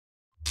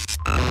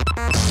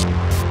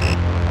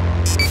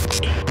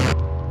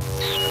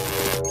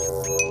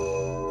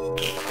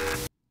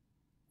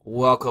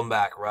Welcome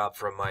back, Rob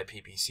from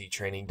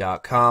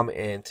myppctraining.com,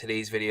 and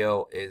today's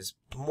video is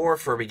more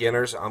for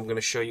beginners. I'm going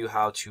to show you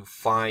how to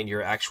find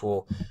your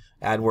actual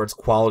AdWords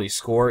quality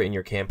score in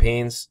your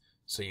campaigns,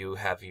 so you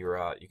have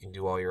your you can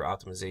do all your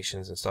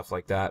optimizations and stuff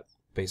like that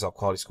based off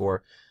quality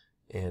score.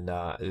 And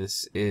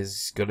this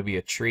is going to be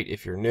a treat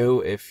if you're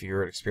new. If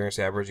you're an experienced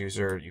AdWords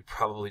user, you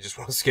probably just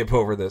want to skip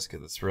over this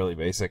because it's really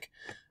basic.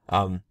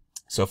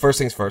 So first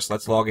things first,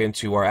 let's log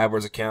into our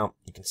AdWords account.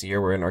 You can see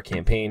here we're in our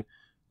campaign.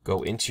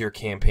 Go into your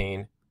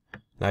campaign.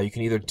 Now you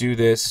can either do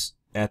this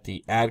at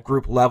the ad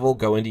group level,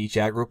 go into each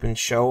ad group and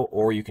show,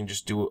 or you can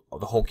just do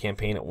the whole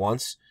campaign at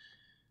once.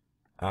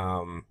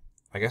 I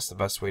guess the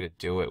best way to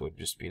do it would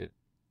just be to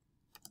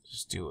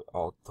just do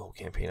the whole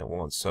campaign at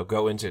once. So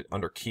go into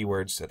under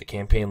keywords at the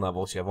campaign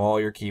level. So you have all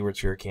your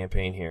keywords for your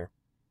campaign here.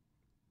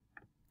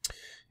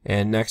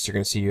 And next you're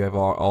going to see you have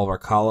all of our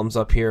columns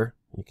up here.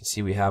 You can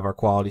see we have our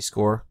quality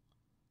score.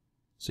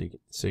 So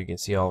you can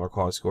see all of our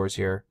quality scores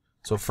here.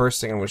 So first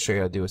thing I'm going to show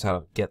you how to do is how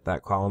to get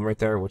that column right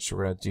there. What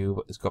we're going to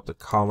do is go up to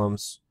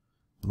columns,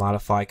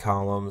 modify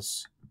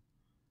columns,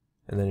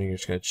 and then you're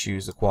just going to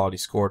choose the quality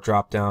score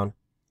drop down,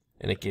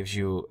 and it gives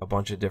you a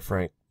bunch of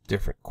different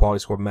quality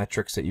score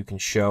metrics that you can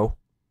show.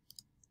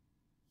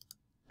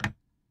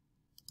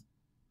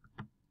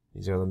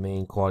 These are the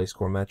main quality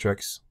score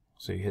metrics.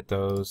 So you hit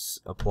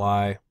those,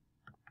 apply,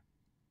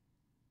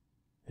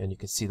 and you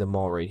can see them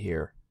all right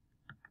here.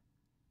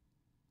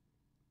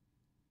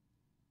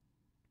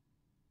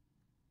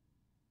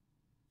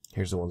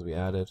 Here's the ones we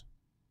added.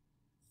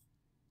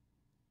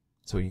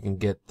 So you can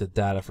get the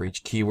data for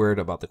each keyword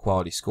about the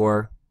quality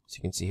score. So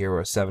you can see here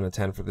we're a 7 to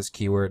 10 for this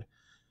keyword.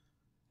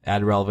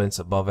 Ad relevance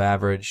above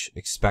average,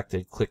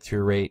 expected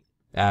click-through rate,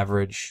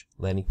 average,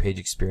 landing page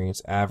experience,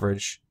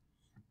 average.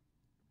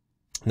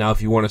 Now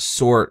if you want to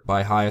sort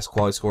by highest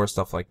quality score,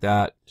 stuff like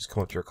that, just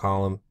come up to your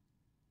column,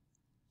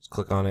 just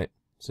click on it.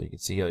 So you can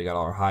see you got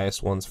all our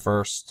highest ones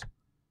first,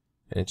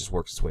 and it just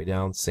works its way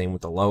down. Same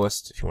with the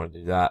lowest if you want to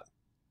do that.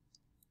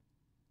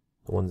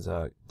 The ones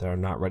that are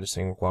not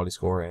registering quality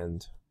score,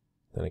 and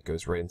then it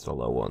goes right into the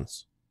low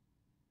ones.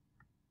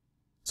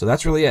 So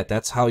that's really it.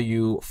 That's how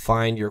you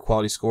find your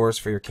quality scores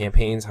for your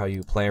campaigns, how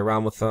you play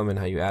around with them, and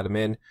how you add them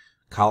in.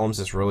 Columns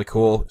is really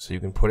cool, so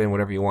you can put in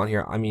whatever you want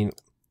here. I mean,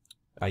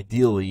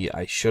 ideally,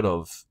 I should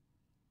have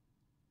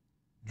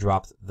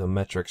dropped the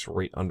metrics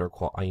right under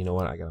quality. You know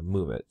what? I gotta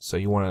move it. So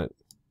you want to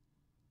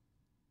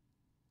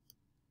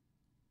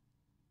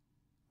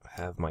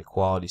have my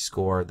quality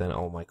score, then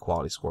all my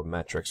quality score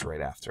metrics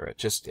right after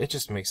it. It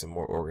just makes it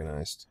more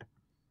organized.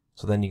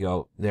 So then you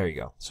go, there you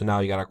go. So now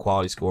you got our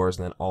quality scores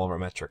and then all of our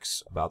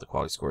metrics about the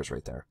quality scores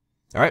right there.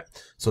 All right,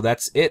 so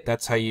that's it.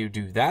 That's how you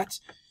do that.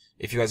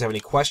 If you guys have any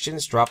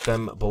questions, drop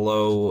them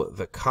below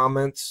the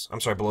comments.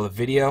 I'm sorry, below the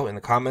video in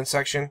the comment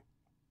section.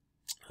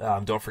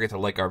 Don't forget to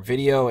like our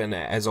video, and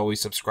as always,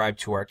 subscribe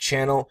to our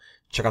channel.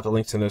 Check out the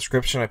links in the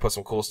description. I put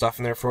some cool stuff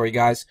in there for you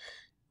guys.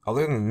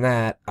 Other than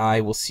that,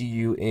 I will see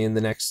you in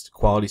the next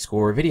quality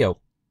score video.